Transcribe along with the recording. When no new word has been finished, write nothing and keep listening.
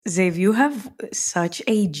Zave, you have such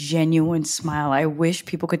a genuine smile. I wish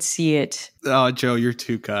people could see it. Oh, Joe, you're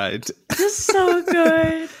too kind. It's so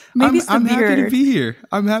good. Maybe it's the I'm beard. happy to be here.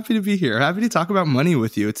 I'm happy to be here. Happy to talk about money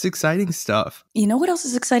with you. It's exciting stuff. You know what else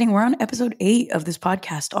is exciting? We're on episode 8 of this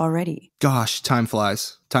podcast already. Gosh, time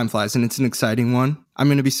flies. Time flies, and it's an exciting one. I'm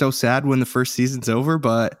going to be so sad when the first season's over,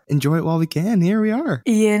 but enjoy it while we can. Here we are.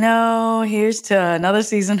 You know, here's to another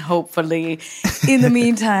season, hopefully. In the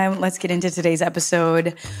meantime, let's get into today's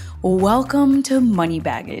episode. Welcome to Money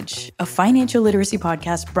Baggage, a financial literacy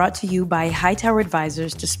podcast brought to you by Hightower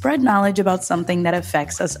Advisors to spread knowledge about something that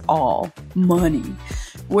affects us all, money.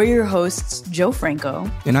 We're your hosts, Joe Franco.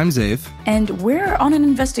 And I'm Zave. And we're on an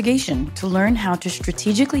investigation to learn how to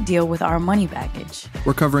strategically deal with our money baggage.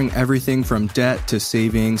 We're covering everything from debt to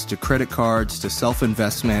savings to credit cards to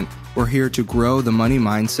self-investment. We're here to grow the money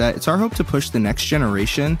mindset. It's our hope to push the next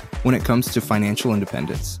generation when it comes to financial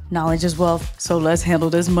independence. Knowledge is wealth, so let's handle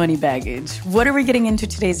this money baggage. What are we getting into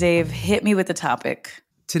today, Zave? Hit me with the topic.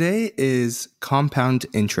 Today is compound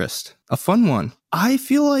interest, a fun one. I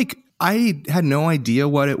feel like I had no idea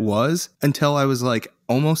what it was until I was like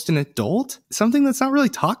almost an adult, something that's not really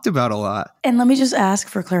talked about a lot. And let me just ask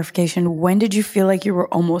for clarification. When did you feel like you were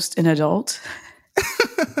almost an adult?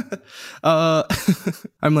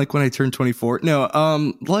 I'm like when I turned 24.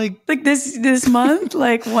 No, like this month?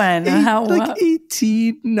 Like when? Like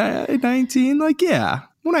 18, 19, like yeah,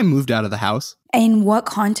 when I moved out of the house. In what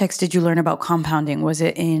context did you learn about compounding? Was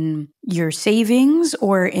it in your savings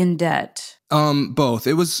or in debt? Both.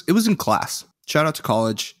 It was in class. Shout out to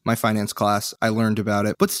college, my finance class. I learned about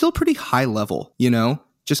it, but still pretty high level, you know?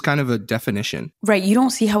 Just kind of a definition. Right. You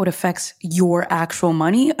don't see how it affects your actual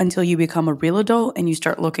money until you become a real adult and you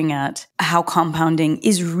start looking at how compounding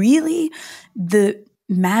is really the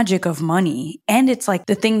magic of money. And it's like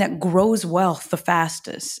the thing that grows wealth the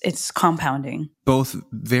fastest. It's compounding. Both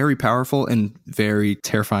very powerful and very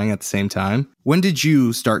terrifying at the same time. When did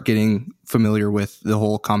you start getting familiar with the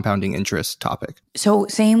whole compounding interest topic? So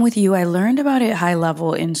same with you. I learned about it high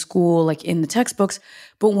level in school, like in the textbooks.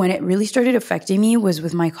 But when it really started affecting me was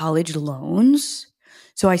with my college loans.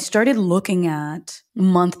 So I started looking at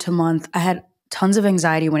month to month. I had tons of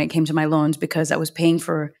anxiety when it came to my loans because I was paying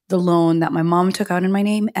for the loan that my mom took out in my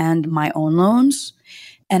name and my own loans.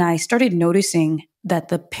 And I started noticing that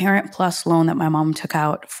the Parent Plus loan that my mom took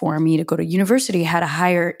out for me to go to university had a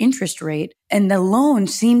higher interest rate. And the loan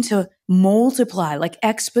seemed to multiply, like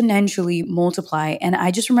exponentially multiply. And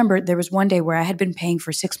I just remember there was one day where I had been paying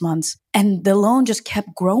for 6 months and the loan just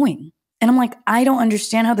kept growing. And I'm like, I don't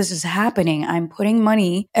understand how this is happening. I'm putting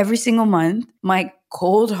money every single month, my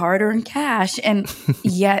cold, hard-earned cash, and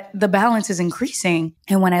yet the balance is increasing.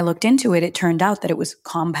 And when I looked into it, it turned out that it was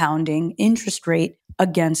compounding interest rate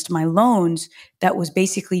against my loans that was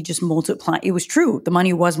basically just multiplying. It was true. The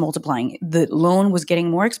money was multiplying. The loan was getting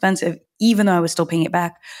more expensive, even though I was still paying it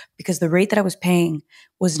back, because the rate that I was paying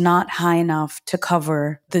was not high enough to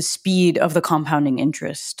cover the speed of the compounding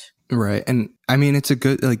interest. Right. And I mean, it's a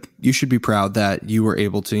good, like, you should be proud that you were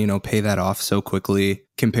able to, you know, pay that off so quickly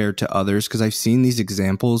compared to others. Cause I've seen these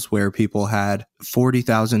examples where people had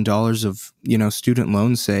 $40,000 of, you know, student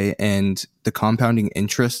loans, say, and the compounding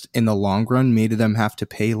interest in the long run made them have to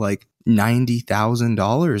pay like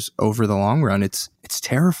 $90,000 over the long run. It's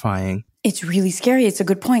terrifying. It's really scary. It's a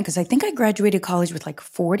good point because I think I graduated college with like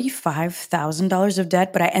 $45,000 of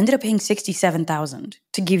debt, but I ended up paying $67,000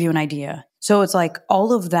 to give you an idea. So it's like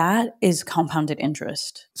all of that is compounded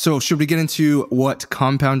interest. So should we get into what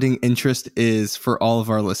compounding interest is for all of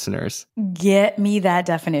our listeners? Get me that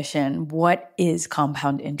definition. What is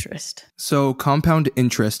compound interest? So compound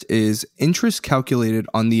interest is interest calculated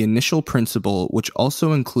on the initial principal, which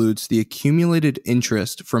also includes the accumulated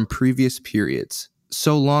interest from previous periods.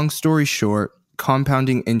 So long story short,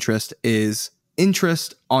 compounding interest is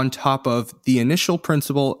interest on top of the initial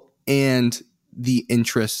principal and the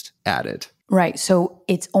interest added. Right. So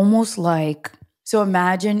it's almost like, so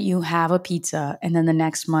imagine you have a pizza and then the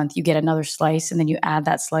next month you get another slice and then you add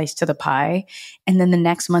that slice to the pie. And then the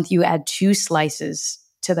next month you add 2 slices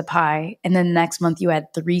to the pie. And then next month you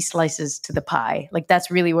add 3 slices to the pie. Like that's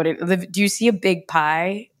really what it, do you see a big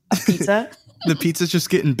pie of pizza? The pizza's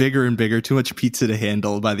just getting bigger and bigger, too much pizza to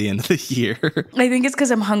handle by the end of the year. I think it's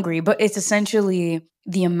because I'm hungry, but it's essentially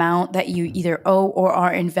the amount that you either owe or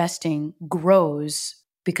are investing grows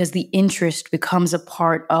because the interest becomes a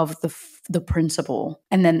part of the principal.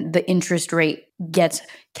 And then the interest rate gets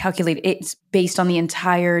calculated. It's based on the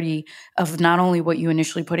entirety of not only what you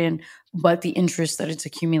initially put in, but the interest that it's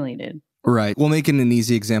accumulated. Right. We'll make it an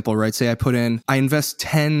easy example, right? Say I invest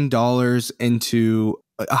 $10 into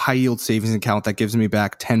a high yield savings account that gives me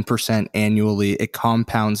back 10% annually. It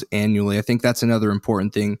compounds annually. I think that's another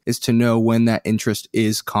important thing, is to know when that interest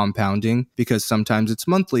is compounding, because sometimes it's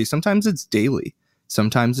monthly, sometimes it's daily,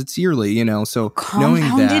 sometimes it's yearly, so knowing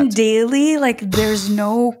Compounded that daily? Like, there's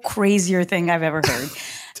no crazier thing I've ever heard.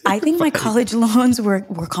 I think my college loans were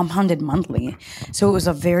compounded monthly. So it was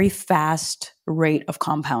a very fast rate of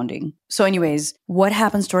compounding. So anyways, what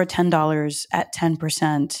happens to our $10 at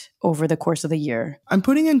 10% over the course of the year? I'm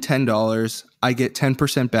putting in $10. I get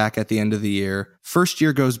 10% back at the end of the year. First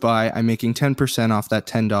year goes by, I'm making 10% off that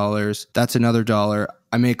 $10. That's another dollar.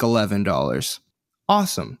 I make $11.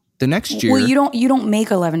 Awesome. The next year, well, you don't make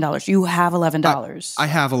 $11. You have $11. I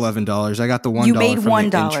have $11. I got the $1 you made from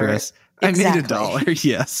 $1. the interest. Exactly. I made $1.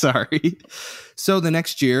 Yeah, sorry. So the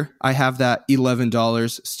next year, I have that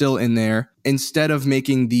 $11 still in there. Instead of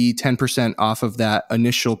making the 10% off of that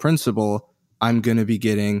initial principal, I'm going to be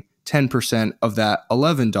getting 10% of that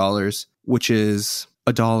 $11, which is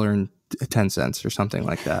 $1.10 or something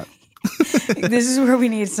like that. This is where we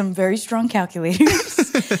need some very strong calculators.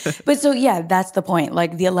 But so, yeah, that's the point.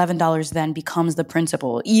 Like, the $11 then becomes the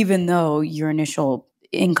principal, even though your initial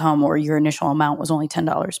income or your initial amount was only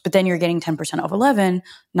 $10. But then you're getting 10% of 11,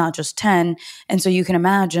 not just 10. And so you can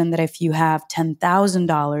imagine that if you have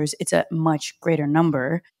 $10,000, it's a much greater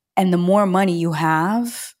number. And the more money you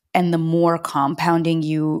have and the more compounding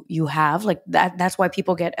you have, like that's why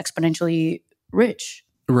people get exponentially rich.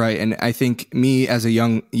 Right. And I think me as a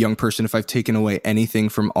young person, if I've taken away anything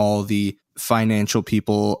from all the financial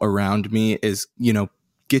people around me, is,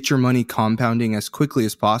 get your money compounding as quickly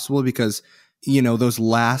as possible, because, those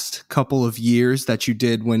last couple of years that you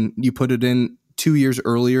did when you put it in 2 years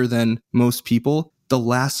earlier than most people, the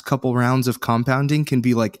last couple rounds of compounding can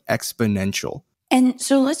be like exponential. And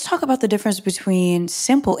so let's talk about the difference between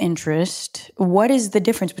simple interest. What is the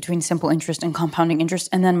difference between simple interest and compounding interest?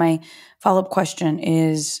 And then my follow-up question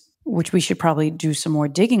is, which we should probably do some more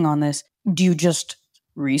digging on this, do you just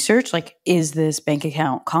research, like, is this bank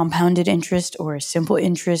account compounded interest or simple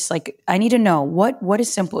interest? Like, I need to know, what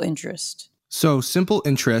is simple interest? So simple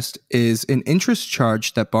interest is an interest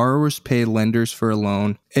charge that borrowers pay lenders for a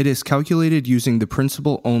loan. It is calculated using the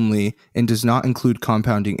principal only and does not include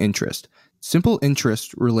compounding interest. Simple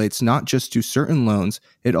interest relates not just to certain loans,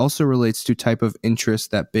 it also relates to type of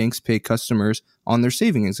interest that banks pay customers on their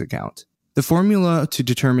savings account. The formula to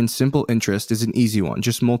determine simple interest is an easy one.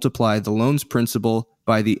 Just multiply the loan's principal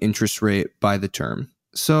by the interest rate by the term.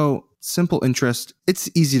 So simple interest, it's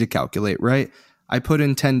easy to calculate, right? I put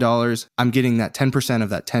in $10, I'm getting that 10% of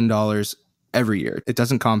that $10 every year. It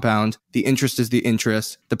doesn't compound. The interest is the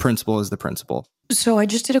interest. The principal is the principal. So I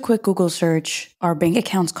just did a quick Google search, our bank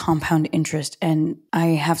accounts compound interest, and I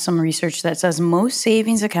have some research that says most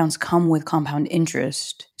savings accounts come with compound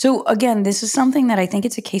interest. So again, this is something that I think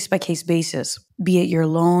it's a case-by-case basis, be it your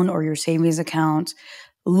loan or your savings account.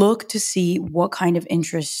 Look to see what kind of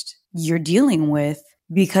interest you're dealing with,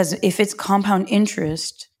 because if it's compound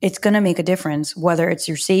interest, it's going to make a difference, whether it's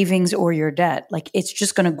your savings or your debt. Like, it's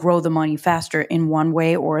just going to grow the money faster in one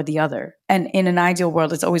way or the other. And in an ideal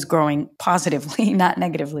world, it's always growing positively, not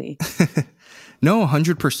negatively. No,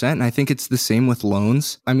 100%. And I think it's the same with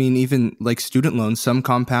loans. I mean, even like student loans, some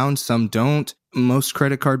compound, some don't. Most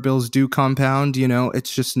credit card bills do compound,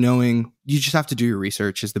 it's just knowing, you just have to do your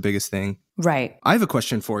research is the biggest thing. Right. I have a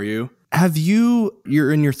question for you.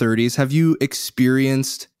 You're in your 30s, have you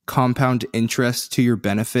experienced compound interest to your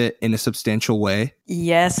benefit in a substantial way?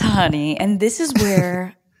 Yes, honey. And this is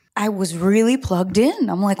where I was really plugged in.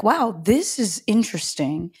 I'm like, wow, this is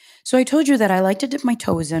interesting. So I told you that I like to dip my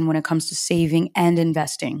toes in when it comes to saving and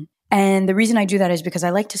investing. And the reason I do that is because I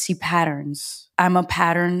like to see patterns. I'm a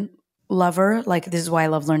pattern lover. Like, this is why I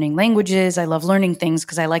love learning languages. I love learning things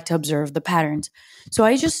because I like to observe the patterns. So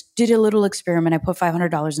I just did a little experiment. I put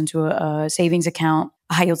 $500 into a savings account,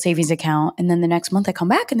 a high yield savings account. And then the next month I come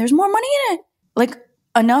back and there's more money in it, like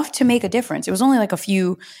enough to make a difference. It was only like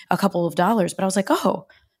a couple of dollars, but I was like, oh,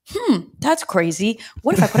 that's crazy.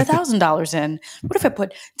 What if I put $1,000 in? What if I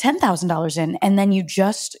put $10,000 in? And then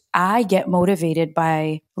I get motivated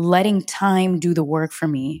by letting time do the work for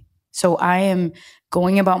me. So I am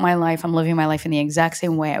going about my life. I'm living my life in the exact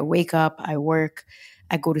same way. I wake up, I work,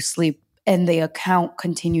 I go to sleep, and the account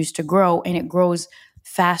continues to grow, and it grows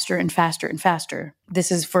faster and faster and faster. This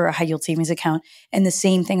is for a high yield savings account. And the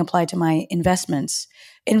same thing applied to my investments.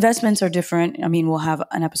 Investments are different. I mean, we'll have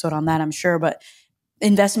an episode on that, I'm sure, but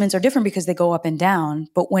investments are different because they go up and down.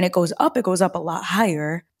 But when it goes up a lot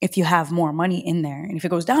higher if you have more money in there. And if it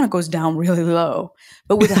goes down really low.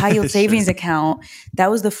 But with a high yield savings account, that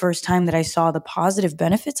was the first time that I saw the positive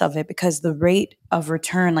benefits of it because the rate of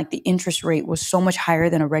return, like the interest rate, was so much higher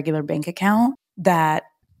than a regular bank account that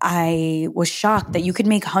I was shocked that you could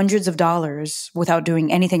make hundreds of dollars without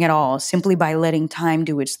doing anything at all, simply by letting time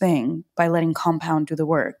do its thing, by letting compound do the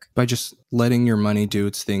work. By just letting your money do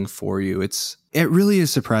its thing for you. It really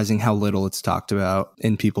is surprising how little it's talked about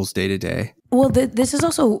in people's day-to-day. Well, this is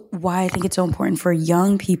also why I think it's so important for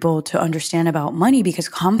young people to understand about money, because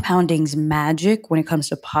compounding's magic when it comes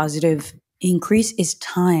to positive increase is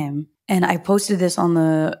time. And I posted this on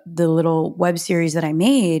the little web series that I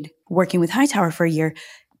made working with Hightower for a year.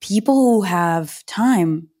 People who have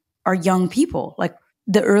time are young people. Like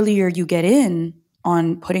the earlier you get in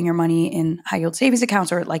on putting your money in high yield savings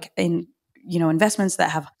accounts or like in, investments that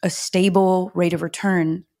have a stable rate of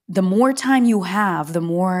return, the more time you have, the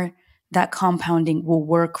more that compounding will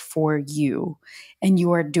work for you. And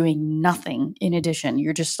you are doing nothing in addition.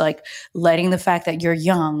 You're just like letting the fact that you're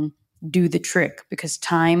young do the trick, because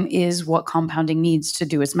time is what compounding needs to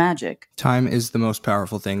do its magic. Time is the most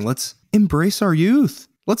powerful thing. Let's embrace our youth.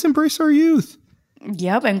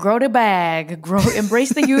 Yep, and grow the bag.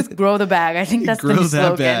 Embrace the youth, grow the bag. I think that's the new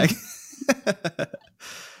slogan. Bag.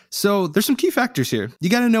 So there's some key factors here. You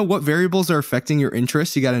got to know what variables are affecting your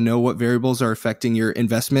interest. You got to know what variables are affecting your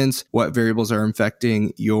investments, what variables are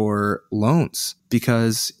affecting your loans,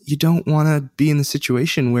 because you don't want to be in the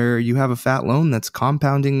situation where you have a fat loan that's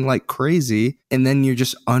compounding like crazy, and then you're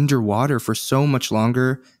just underwater for so much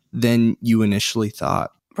longer than you initially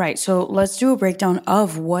thought. Right. So let's do a breakdown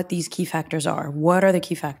of what these key factors are. What are the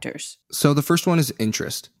key factors? So the first one is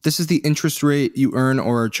interest. This is the interest rate you earn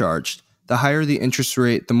or are charged. The higher the interest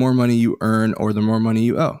rate, the more money you earn or the more money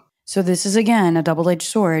you owe. So this is, again, a double-edged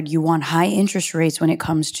sword. You want high interest rates when it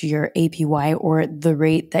comes to your APY, or the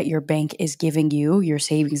rate that your bank is giving you, your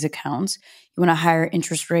savings accounts. You want a higher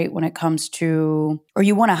interest rate when it comes to, or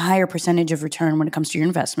you want a higher percentage of return when it comes to your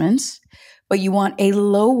investments, but you want a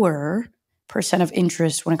lower percent of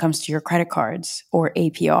interest when it comes to your credit cards or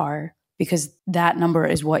APR, because that number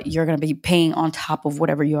is what you're going to be paying on top of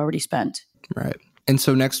whatever you already spent. Right. And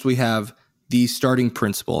so next we have the starting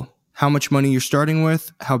principal. How much money you're starting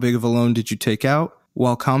with, how big of a loan did you take out?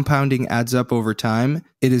 While compounding adds up over time,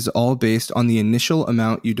 it is all based on the initial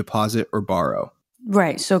amount you deposit or borrow.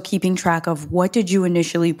 Right. So keeping track of what did you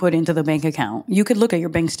initially put into the bank account. You could look at your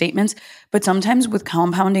bank statements, but sometimes with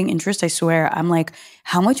compounding interest, I swear, I'm like,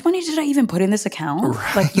 how much money did I even put in this account?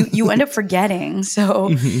 Right. Like you end up forgetting. So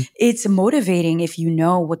It's motivating if you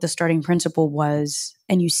know what the starting principal was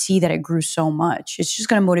and you see that it grew so much. It's just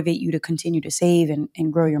going to motivate you to continue to save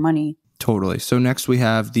and grow your money. Totally. So next we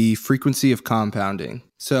have the frequency of compounding.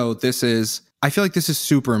 So I feel like this is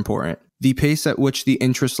super important. The pace at which the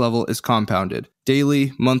interest level is compounded,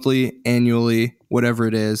 daily, monthly, annually, whatever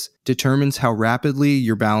it is, determines how rapidly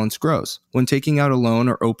your balance grows. When taking out a loan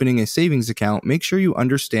or opening a savings account, make sure you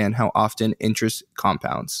understand how often interest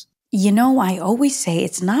compounds. I always say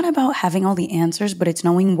it's not about having all the answers, but it's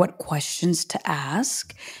knowing what questions to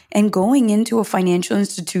ask. And going into a financial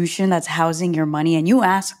institution that's housing your money and you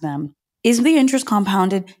ask them, is the interest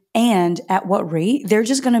compounded and at what rate? They're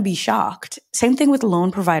just going to be shocked. Same thing with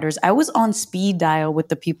loan providers. I was on speed dial with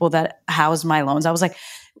the people that house my loans. I was like,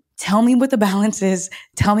 tell me what the balance is.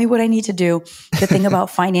 Tell me what I need to do. The thing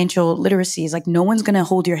about financial literacy is like no one's going to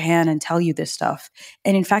hold your hand and tell you this stuff.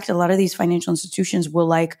 And in fact, a lot of these financial institutions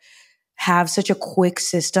will have such a quick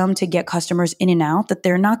system to get customers in and out that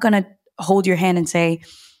they're not going to hold your hand and say,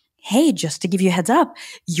 hey, just to give you a heads up,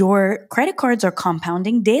 your credit cards are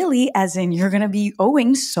compounding daily, as in you're going to be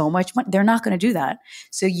owing so much money. They're not going to do that.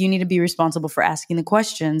 So you need to be responsible for asking the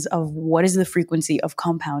questions of what is the frequency of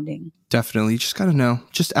compounding. Definitely. You just got to know.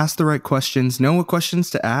 Just ask the right questions. Know what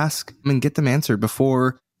questions to ask and get them answered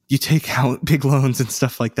before you take out big loans and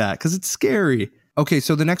stuff like that, because it's scary. Okay,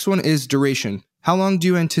 so the next one is duration. How long do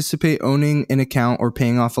you anticipate owning an account or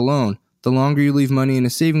paying off a loan? The longer you leave money in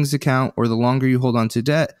a savings account or the longer you hold on to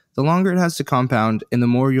debt, the longer it has to compound and the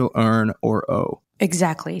more you'll earn or owe.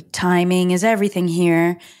 Exactly. Timing is everything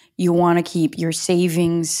here. You want to keep your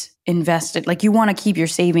savings invested. Like you want to keep your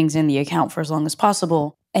savings in the account for as long as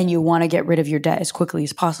possible, and you want to get rid of your debt as quickly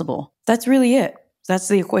as possible. That's really it. That's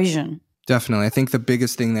the equation. Definitely. I think the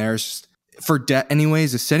biggest thing there is just, for debt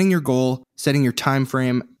anyways, is setting your goal, setting your time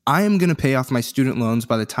frame. I am going to pay off my student loans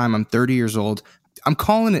by the time I'm 30 years old. I'm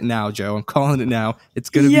calling it now, Joe. I'm calling it now.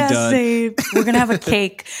 It's going to be done. Save. We're going to have a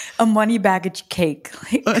cake, a money baggage cake.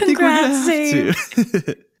 Congrats,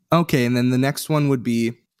 Save. Okay, and then the next one would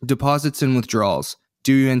be deposits and withdrawals.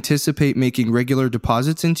 Do you anticipate making regular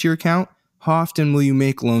deposits into your account? How often will you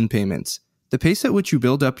make loan payments? The pace at which you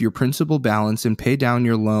build up your principal balance and pay down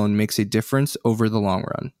your loan makes a difference over the long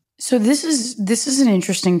run. So this is an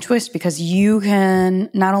interesting twist because you can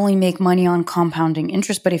not only make money on compounding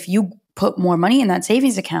interest, but if you put more money in that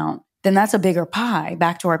savings account, then that's a bigger pie.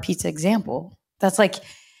 Back to our pizza example. That's like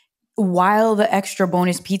while the extra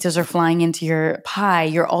bonus pizzas are flying into your pie,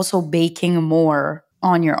 you're also baking more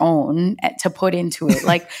on your own to put into it.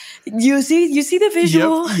 Like you see the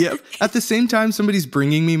visual? Yep. At the same time somebody's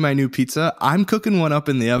bringing me my new pizza, I'm cooking one up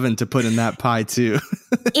in the oven to put in that pie too.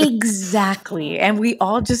 Exactly. And we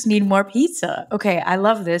all just need more pizza. Okay, I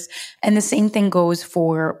love this. And the same thing goes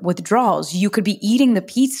for withdrawals. You could be eating the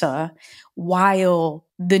pizza while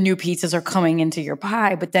the new pizzas are coming into your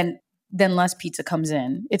pie, but then less pizza comes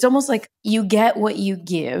in. It's almost like you get what you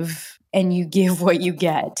give and you give what you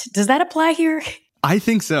get. Does that apply here? I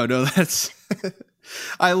think so. No, that's...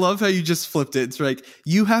 I love how you just flipped it. It's like,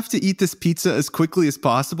 you have to eat this pizza as quickly as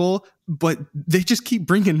possible, but they just keep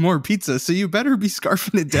bringing more pizza. So you better be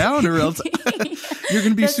scarfing it down or else you're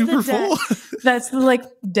going to be super full. That's the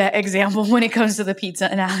debt example when it comes to the pizza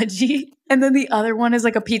analogy. And then the other one is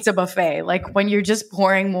like a pizza buffet. Like when you're just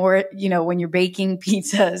pouring more, when you're baking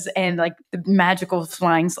pizzas and like the magical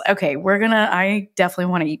flying. Okay, I definitely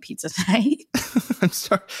want to eat pizza tonight. I'm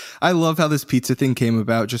sorry. I love how this pizza thing came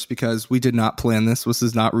about just because we did not plan this. This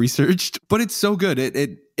is not researched, but it's so good.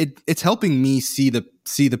 It's helping me see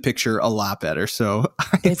the picture a lot better. So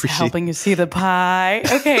it's helping you see the pie.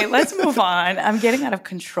 Okay, let's move on. I'm getting out of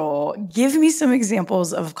control. Give me some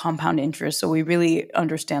examples of compound interest so we really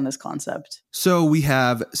understand this concept. So we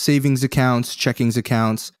have savings accounts, checkings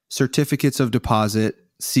accounts, certificates of deposit,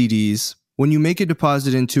 CDs. When you make a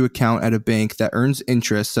deposit into account at a bank that earns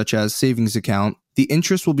interest, such as savings account, the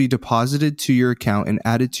interest will be deposited to your account and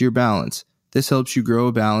added to your balance. This helps you grow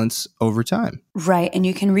a balance over time. Right. And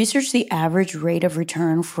you can research the average rate of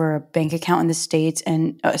return for a bank account in the States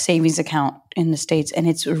and a savings account in the States. And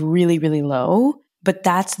it's really, really low. But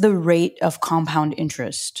that's the rate of compound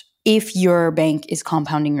interest. If your bank is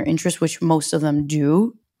compounding your interest, which most of them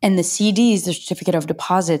do. And the CDs, the certificate of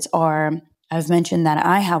deposits, I've mentioned that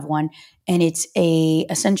I have one, and it's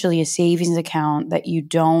essentially a savings account that you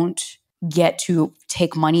don't get to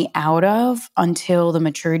take money out of until the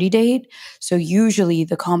maturity date. So usually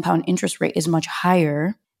the compound interest rate is much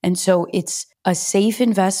higher. And so it's a safe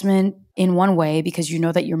investment in one way because you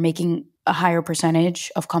know that you're making a higher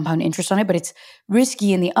percentage of compound interest on it, but it's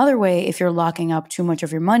risky in the other way if you're locking up too much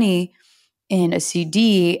of your money in a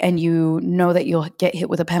CD and you know that you'll get hit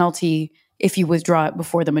with a penalty if you withdraw it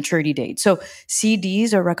before the maturity date. So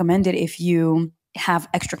CDs are recommended if you have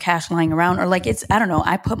extra cash lying around or I don't know,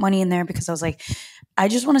 I put money in there because I was like, I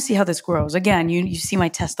just want to see how this grows. Again, you see my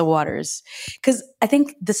test the waters. Because I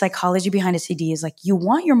think the psychology behind a CD is like you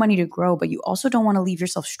want your money to grow, but you also don't want to leave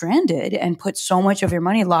yourself stranded and put so much of your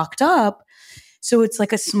money locked up. So it's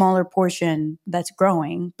like a smaller portion that's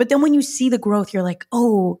growing. But then when you see the growth, you're like,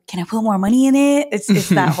 oh, can I put more money in it? It's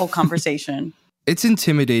that whole conversation. It's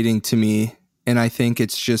intimidating to me. And I think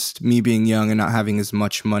it's just me being young and not having as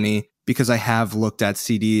much money because I have looked at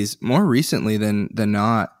CDs more recently than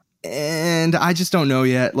not. And I just don't know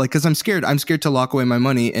yet. Because I'm scared. I'm scared to lock away my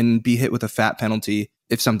money and be hit with a fat penalty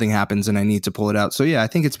if something happens and I need to pull it out. So yeah, I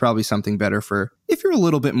think it's probably something better for if you're a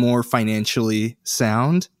little bit more financially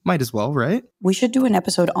sound, might as well, right? We should do an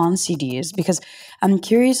episode on CDs because I'm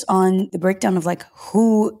curious on the breakdown of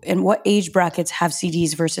who and what age brackets have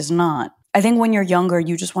CDs versus not. I think when you're younger,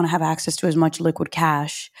 you just want to have access to as much liquid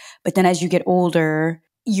cash. But then as you get older,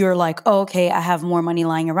 you're like, oh, okay, I have more money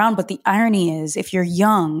lying around. But the irony is if you're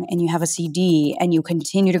young and you have a CD and you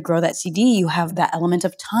continue to grow that CD, you have that element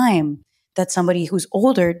of time that somebody who's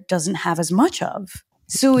older doesn't have as much of.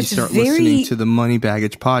 So it's you start listening to the Money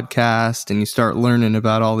Baggage podcast and you start learning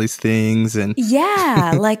about all these things. And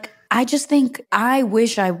yeah, I just think I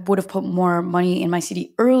wish I would have put more money in my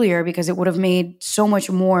CD earlier because it would have made so much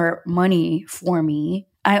more money for me.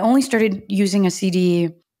 I only started using a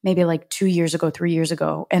CD maybe 2 years ago, 3 years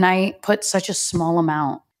ago, and I put such a small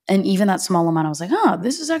amount. And even that small amount, I was like, oh,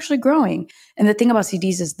 this is actually growing. And the thing about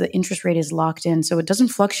CDs is the interest rate is locked in, so it doesn't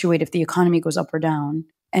fluctuate if the economy goes up or down.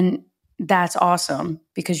 And that's awesome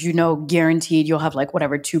because guaranteed you'll have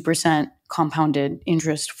 2% compounded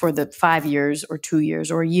interest for the 5 years or 2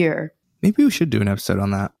 years or a year. Maybe we should do an episode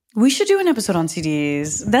on that. We should do an episode on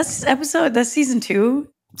CDs. That's season 2.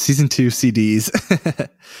 Season 2 CDs.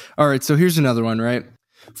 All right, so here's another one, right?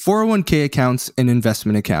 401k accounts and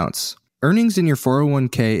investment accounts. Earnings in your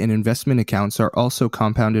 401k and investment accounts are also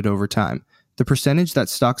compounded over time. The percentage that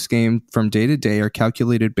stocks gain from day to day are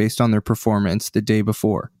calculated based on their performance the day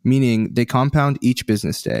before, meaning they compound each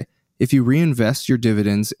business day. If you reinvest your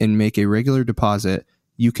dividends and make a regular deposit,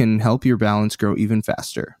 you can help your balance grow even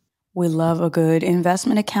faster. We love a good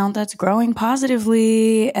investment account that's growing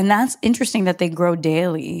positively. And that's interesting that they grow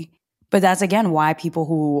daily. But that's, again, why people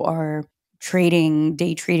who are trading,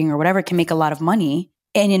 day trading or whatever can make a lot of money.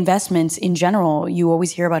 And investments in general, you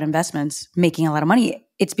always hear about investments making a lot of money.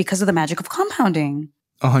 It's because of the magic of compounding.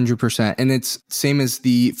 100%. And it's same as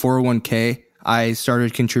the 401k. I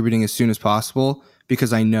started contributing as soon as possible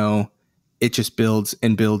because I know it just builds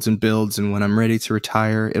and builds and builds. And when I'm ready to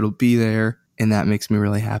retire, it'll be there. And that makes me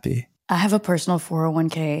really happy. I have a personal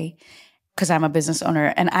 401k because I'm a business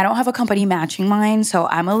owner and I don't have a company matching mine. So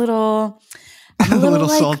I'm a little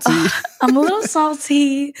salty. I'm a little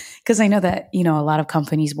salty because I know that, a lot of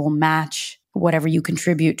companies will match whatever you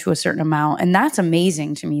contribute to a certain amount. And that's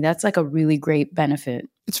amazing to me. That's like a really great benefit.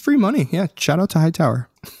 It's free money. Yeah. Shout out to Hightower.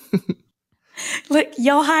 Like,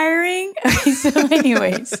 y'all hiring? So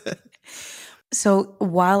anyways. So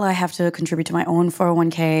while I have to contribute to my own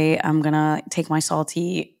 401k, I'm going to take my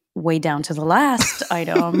salty way down to the last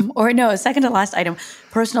item, or no, second to last item,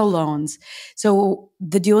 personal loans. So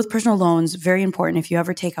the deal with personal loans, very important. If you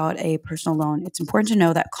ever take out a personal loan, it's important to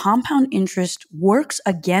know that compound interest works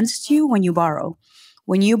against you when you borrow.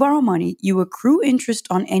 When you borrow money, you accrue interest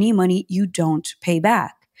on any money you don't pay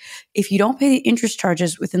back. If you don't pay the interest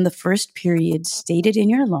charges within the first period stated in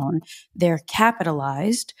your loan, they're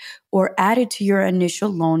capitalized or added to your initial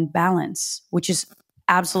loan balance, which is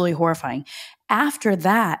absolutely horrifying. After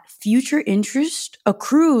that, future interest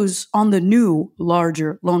accrues on the new,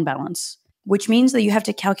 larger loan balance, which means that you have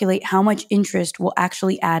to calculate how much interest will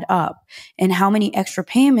actually add up and how many extra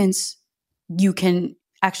payments you can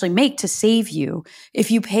actually make to save you. If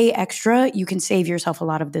you pay extra, you can save yourself a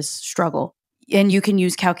lot of this struggle. And you can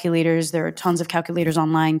use calculators. There are tons of calculators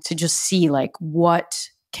online to just see like what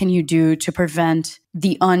can you do to prevent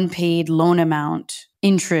the unpaid loan amount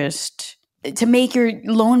interest to make your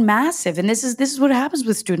loan massive. And this is what happens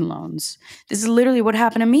with student loans. This is literally what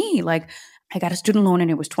happened to me. Like I got a student loan and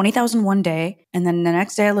it was $20,000 one day. And then the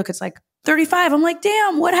next day I look, it's like 35. I'm like,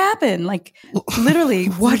 damn, what happened? Like literally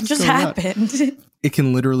what just happened? It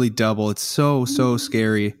can literally double. It's so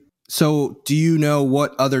scary. So do you know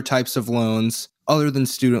what other types of loans other than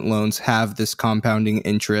student loans have this compounding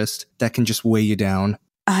interest that can just weigh you down?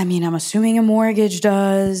 I mean, I'm assuming a mortgage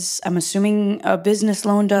does. I'm assuming a business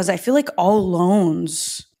loan does. I feel like all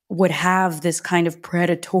loans would have this kind of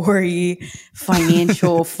predatory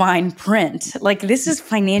financial fine print. Like this is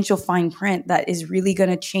financial fine print that is really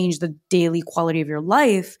going to change the daily quality of your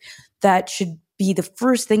life. That should be the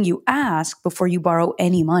first thing you ask before you borrow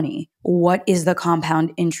any money. What is the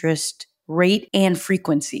compound interest rate and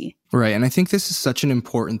frequency? Right. And I think this is such an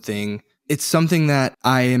important thing. It's something that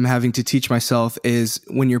I am having to teach myself is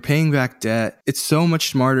when you're paying back debt, it's so much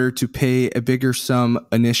smarter to pay a bigger sum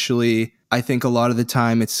initially. I think a lot of the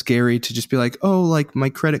time it's scary to just be like, oh, like my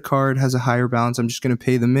credit card has a higher balance. I'm just going to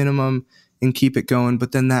pay the minimum and keep it going.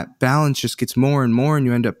 But then that balance just gets more and more and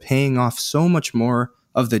you end up paying off so much more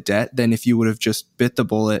of the debt than if you would have just bit the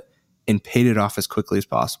bullet and paid it off as quickly as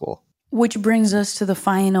possible. Which brings us to the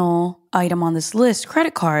final item on this list,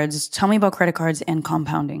 credit cards. Tell me about credit cards and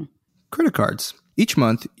compounding. Credit cards. Each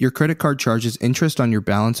month, your credit card charges interest on your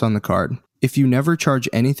balance on the card. If you never charge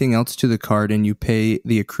anything else to the card and you pay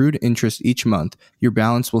the accrued interest each month, your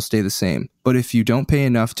balance will stay the same. But if you don't pay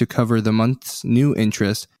enough to cover the month's new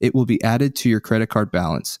interest, it will be added to your credit card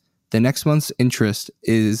balance. The next month's interest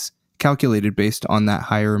is calculated based on that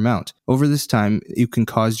higher amount. Over this time, you can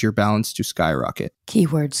cause your balance to skyrocket.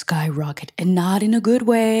 Keyword skyrocket, and not in a good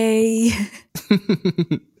way.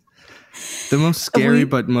 The most scary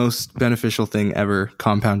but most beneficial thing ever,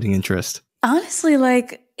 compounding interest. Honestly,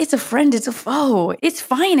 like, it's a friend, it's a foe. It's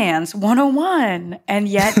finance 101. And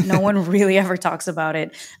yet no one really ever talks about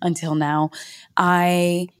it until now.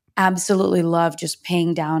 I absolutely love just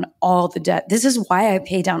paying down all the debt. This is why I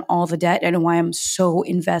pay down all the debt and why I'm so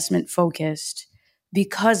investment focused,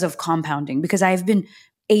 because of compounding, because I've been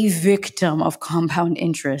a victim of compound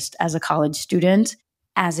interest as a college student,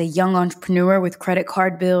 as a young entrepreneur with credit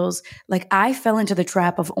card bills. Like I fell into the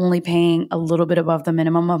trap of only paying a little bit above the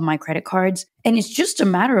minimum of my credit cards. And it's just a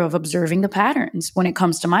matter of observing the patterns when it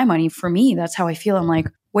comes to my money. For me, that's how I feel. I'm like,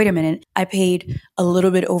 wait a minute, I paid a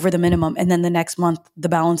little bit over the minimum. And then the next month, the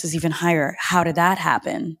balance is even higher. How did that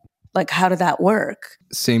happen? Like, how did that work?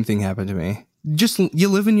 Same thing happened to me. Just, you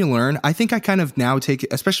live and you learn. I think I kind of now take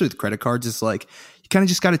it, especially with credit cards, it's like, you kind of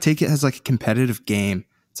just got to take it as like a competitive game.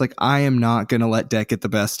 It's It's like, I am not going to let debt get the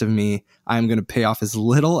best of me. I'm going to pay off as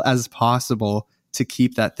little as possible to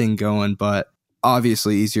keep that thing going. But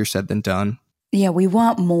obviously easier said than done. Yeah, we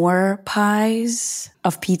want more pies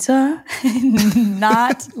of pizza,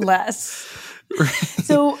 not less.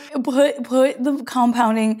 So put the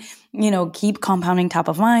compounding, keep compounding top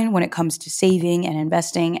of mind when it comes to saving and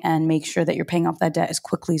investing, and make sure that you're paying off that debt as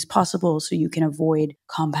quickly as possible so you can avoid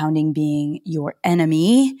compounding being your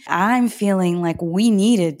enemy. I'm feeling like we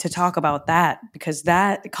needed to talk about that because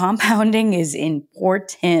that compounding is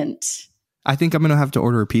important. I think I'm going to have to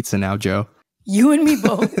order a pizza now, Joe. You and me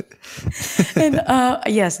both. And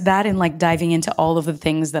yes, that and like diving into all of the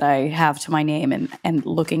things that I have to my name and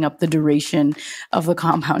looking up the duration of the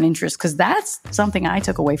compound interest, because that's something I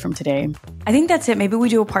took away from today. I think that's it. Maybe we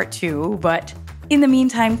do a part 2, but in the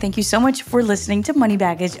meantime, thank you so much for listening to Money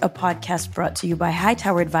Baggage, a podcast brought to you by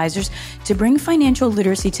Hightower Advisors to bring financial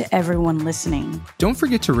literacy to everyone listening. Don't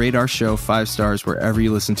forget to rate our show 5 stars wherever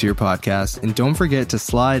you listen to your podcast. And don't forget to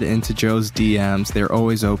slide into Joe's DMs. They're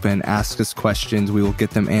always open. Ask us questions. We will get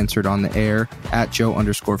them answered on the air at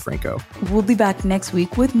Joe_Franco. We'll be back next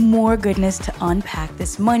week with more goodness to unpack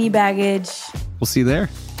this money baggage. We'll see you there.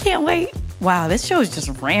 Can't wait. Wow, this show is just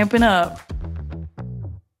ramping up.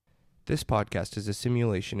 This podcast is a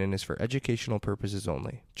simulation and is for educational purposes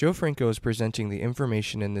only. Joe Franco is presenting the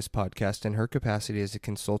information in this podcast in her capacity as a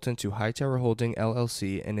consultant to Hightower Holding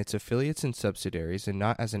LLC and its affiliates and subsidiaries, and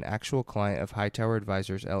not as an actual client of Hightower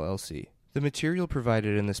Advisors LLC. The material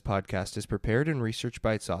provided in this podcast is prepared and researched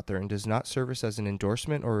by its author and does not serve as an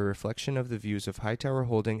endorsement or a reflection of the views of Hightower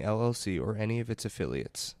Holding LLC or any of its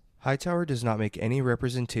affiliates. Hightower does not make any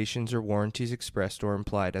representations or warranties expressed or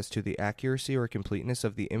implied as to the accuracy or completeness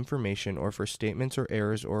of the information, or for statements or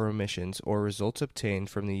errors or omissions or results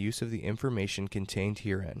obtained from the use of the information contained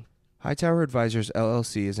herein. Hightower Advisors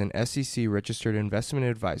LLC is an SEC registered investment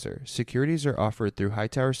advisor. Securities are offered through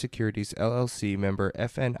Hightower Securities LLC, member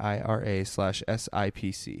FINRA/SIPC.